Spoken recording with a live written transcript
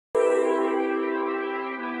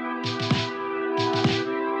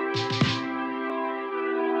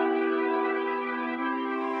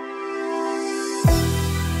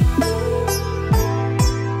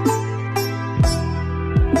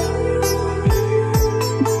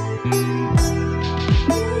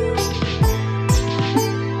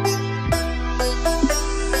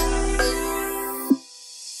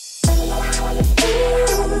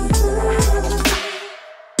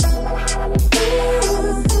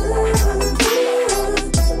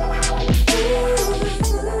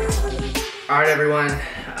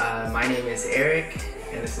everyone, my name is Eric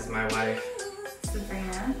and this is my wife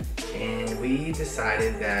Sabrina, and we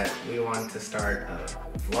decided that we wanted to start a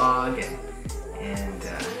vlog and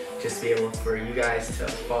just be able for you guys to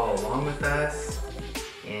follow along with us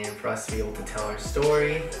and for us to be able to tell our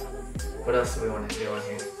story. What else do we want to do on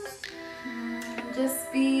here?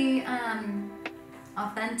 just be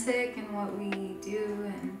authentic in what we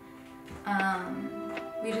do, and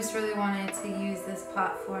we just really wanted to use this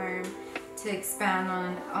platform to expand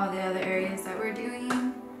on all the other areas that we're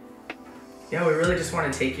doing. Yeah, we really just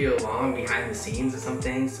want to take you along behind the scenes of some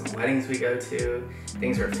things, some weddings we go to,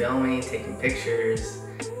 things we're filming, taking pictures,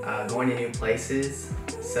 going to new places.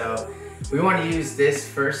 So we want to use this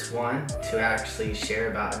first one to actually share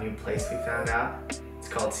about a new place we found out. It's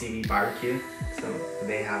called Cv BBQ. So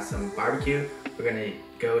they have some barbecue. We're gonna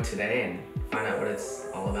go today and find out what it's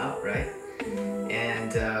all about, right?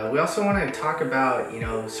 And we also want to talk about,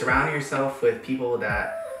 surrounding yourself with people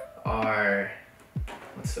that are,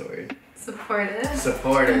 what's the word? Supportive.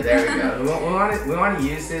 Supportive, there we go. we want to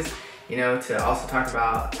use this, to also talk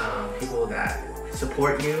about people that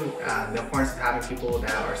support you, the importance of having people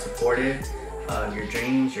that are supportive of your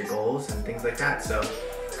dreams, your goals, and things like that. So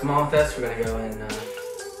come on with us, we're gonna go and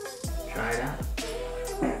try it out.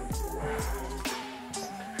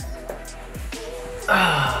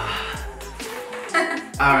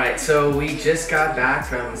 Alright, so we just got back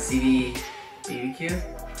from Cv BBQ.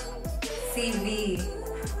 CV.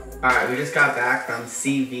 Alright, we just got back from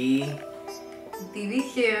Cv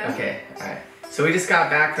BBQ. Okay, alright. So we just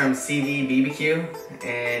got back from Cv BBQ,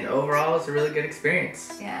 and overall it's a really good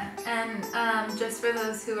experience. Yeah, and just for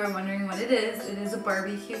those who are wondering what it is a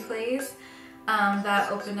barbecue place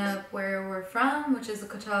that opened up where we're from, which is the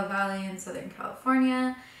Coachella Valley in Southern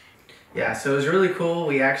California. Yeah, so it was really cool.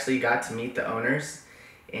 We actually got to meet the owners,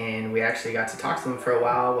 and we actually got to talk to them for a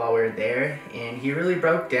while we were there, and he really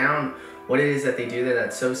broke down what it is that they do there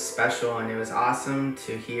that's so special, and it was awesome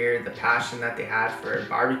to hear the passion that they had for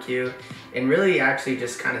barbecue and really actually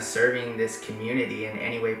just kind of serving this community in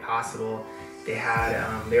any way possible. They had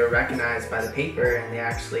they were recognized by the paper, and they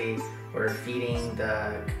actually were feeding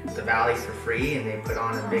the valley for free, and they put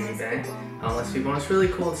on a big event. Homeless people, and it's really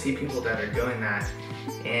cool to see people that are doing that.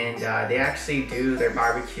 And they actually do their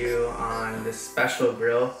barbecue on this special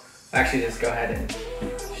grill. I'll actually just go ahead and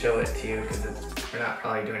show it to you because we're not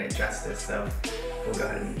probably doing it justice, so we'll go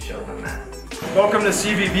ahead and show them that. Welcome to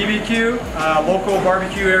Cv BBQ, local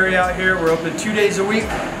barbecue area out here. We're open 2 days a week,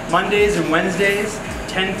 Mondays and Wednesdays,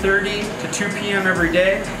 10:30 to 2 p.m. every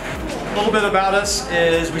day. A little bit about us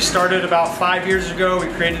is we started about 5 years ago. We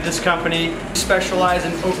created this company. We specialize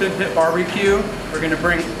in open pit barbecue. We're going to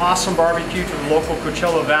bring awesome barbecue to the local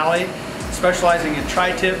Coachella Valley, specializing in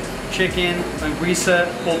tri-tip, chicken,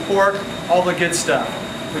 linguiça, pulled pork, all the good stuff.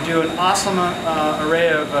 We do an awesome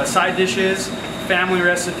array of side dishes, family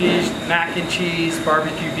recipes, mac and cheese,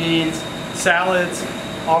 barbecue beans, salads,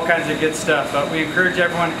 all kinds of good stuff. But we encourage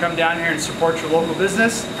everyone to come down here and support your local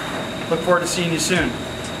business. Look forward to seeing you soon.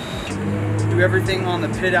 Do everything on the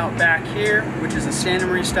pit out back here, which is a Santa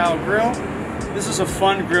Maria style grill. This is a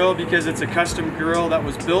fun grill because it's a custom grill that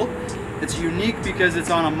was built. It's unique because it's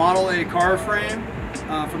on a Model A car frame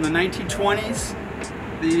from the 1920s.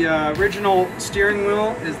 The original steering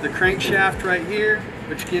wheel is the crankshaft right here,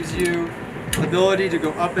 which gives you the ability to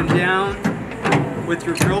go up and down with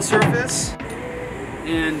your grill surface.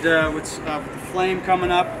 And with the flame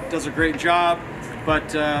coming up, does a great job,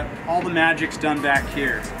 but all the magic's done back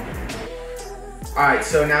here. Alright,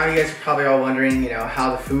 so now you guys are probably all wondering,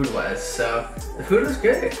 how the food was. So the food was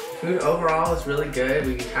good. The food overall was really good.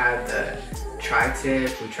 We had the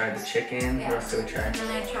tri-tip, we tried the chicken. Yeah. What else did we try? And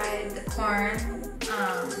then I tried the corn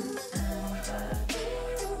and the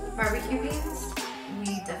barbecue beans.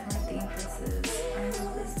 We definitely think this is our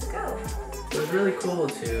new place to go. It was really cool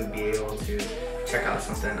to be able to check out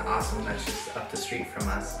something awesome that's just up the street from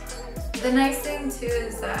us. The nice thing too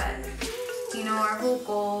is that our whole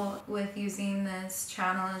goal with using this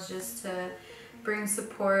channel is just to bring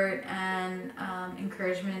support and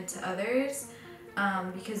encouragement to others,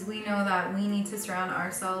 because we know that we need to surround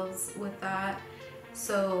ourselves with that.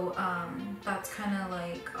 So that's kind of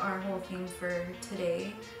like our whole theme for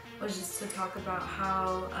today, was just to talk about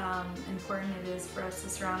how important it is for us to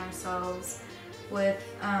surround ourselves with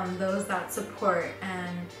those that support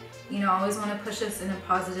and always want to push us in a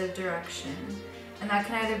positive direction. And that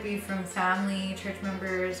can either be from family, church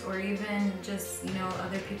members, or even just, you know,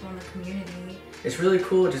 other people in the community. It's really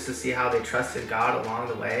cool just to see how they trusted God along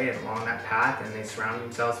the way and along that path, and they surrounded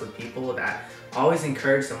themselves with people that always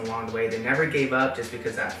encouraged them along the way. They never gave up just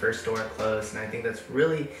because that first door closed, and I think that's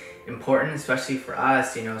really important, especially for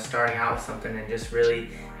us, you know, starting out with something and just really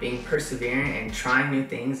being perseverant and trying new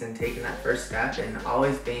things and taking that first step, and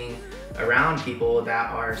always being around people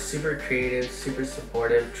that are super creative, super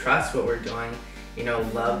supportive, trust what we're doing, you know,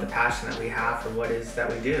 love the passion that we have for what it is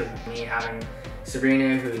that we do. Me having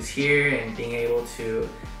Sabrina who's here and being able to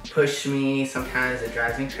push me, sometimes it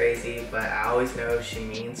drives me crazy, but I always know she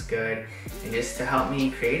means good, and just to help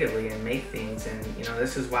me creatively and make things. And you know,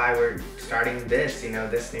 this is why we're starting this, you know,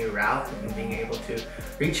 this new route, and being able to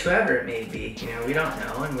reach whoever it may be. You know, we don't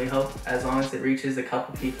know, and we hope as long as it reaches a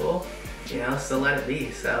couple people, you know, so let it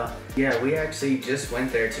be. So yeah, we actually just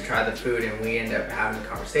went there to try the food, and we ended up having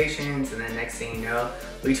conversations, and then next thing you know,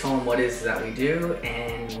 we told them what it is that we do,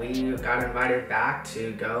 and we got invited back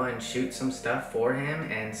to go and shoot some stuff for him.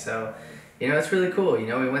 And so, you know, it's really cool. You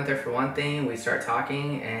know, we went there for one thing, we started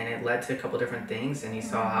talking, and it led to a couple different things, and he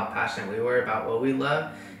saw how passionate we were about what we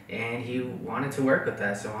love, and he wanted to work with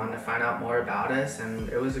us and wanted to find out more about us, and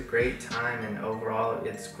it was a great time. And overall,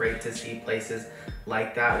 it's great to see places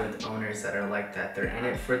like that with owners that are like that. They're in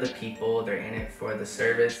it for the people, they're in it for the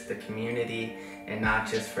service, the community, and not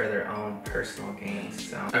just for their own personal gains.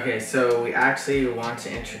 So, okay, so we actually want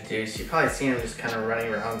to introduce, you've probably seen him just kind of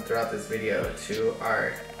running around throughout this video, to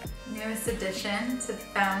our newest addition to the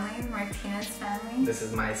family, Martinez family. This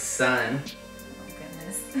is my son. Oh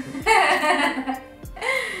goodness.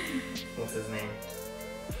 What's his name?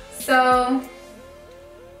 So,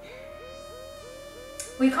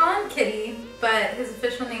 we call him Kitty, but his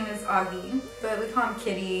official name is Augie, but we call him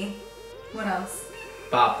Kitty. What else?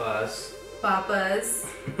 Papas. Papas.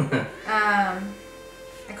 I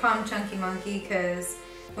call him Chunky Monkey because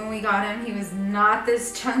when we got him, he was not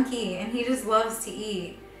this chunky, and he just loves to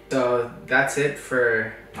eat. So that's it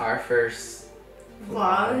for our first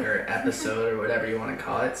Vlog or episode or whatever you want to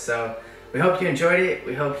call it. So we hope you enjoyed it.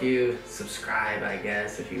 We hope you subscribe, I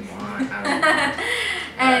guess, if you want. I don't know.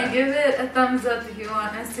 And give it a thumbs up if you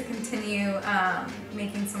want us to continue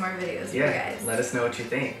making some more videos for you guys. Let us know what you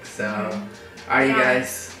think. So, all right, you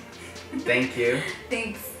guys. Thank you.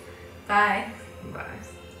 Thanks. Bye. Bye.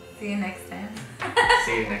 See you next time.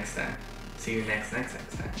 See you next time. See you next time.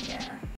 Yeah.